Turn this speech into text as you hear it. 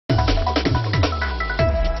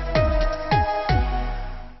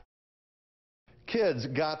Kids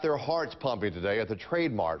got their hearts pumping today at the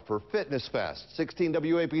Trade Mart for Fitness Fest. 16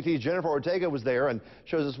 WAPT Jennifer Ortega was there and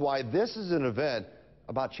shows us why this is an event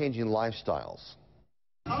about changing lifestyles.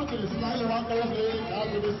 I'm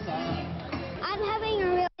having a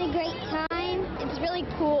really great time. It's really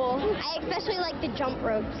cool. I especially like the jump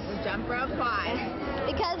ropes. The jump rope? Why?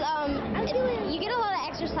 Because you get a lot of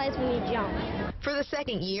exercise when you jump. For the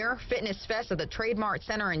second year, Fitness Fest at the Trade Mart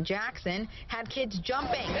Center in Jackson had kids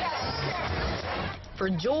jumping for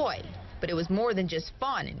joy. But it was more than just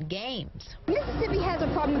fun and games. Mississippi has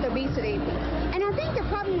a problem with obesity. And I think the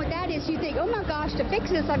problem with that is you think, oh my gosh, to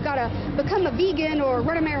fix this I've got to become a vegan or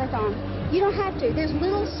run a marathon. You don't have to. There's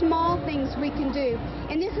little small things we can do.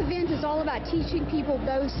 And this event is all about teaching people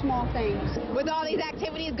those small things. With all these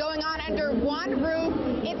activities going on under one roof,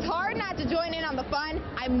 it's hard not to join in on the fun.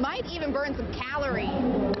 I might even burn some calories.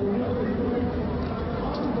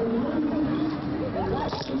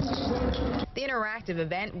 The interactive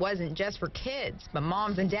event wasn't just for kids, but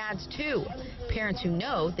moms and dads too. Parents who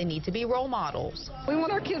know they need to be role models. We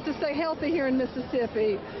want our kids to stay healthy here in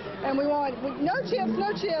Mississippi. And we want no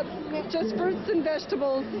chips, just fruits and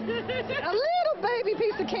vegetables. A little baby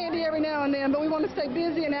piece of candy every now and then, but we want to stay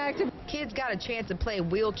busy and active. Kids got a chance to play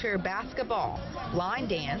wheelchair basketball, line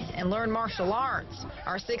dance, and learn martial arts.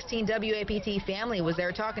 Our 16 WAPT family was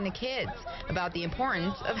there talking to kids about the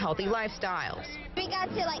importance of healthy lifestyles. We got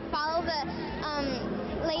to follow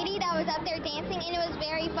the lady that was up there dancing, and it was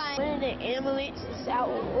very fun. When the ambulance is out,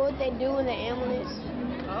 what they do in the ambulance.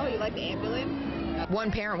 Oh, you like the ambulance?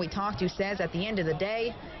 One parent we talked to says at the end of the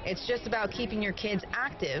day, it's just about keeping your kids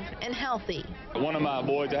active and healthy. One of my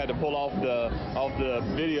boys had to pull off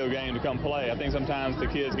the video game to come play. I think sometimes the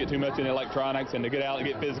kids get too much in electronics, and to get out and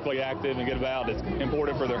get physically active and get about is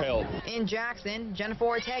important for their health. In Jackson, Jennifer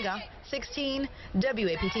Ortega, 16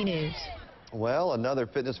 WAPT News. Well, another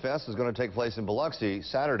Fitness Fest is going to take place in Biloxi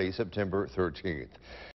Saturday, September 13th.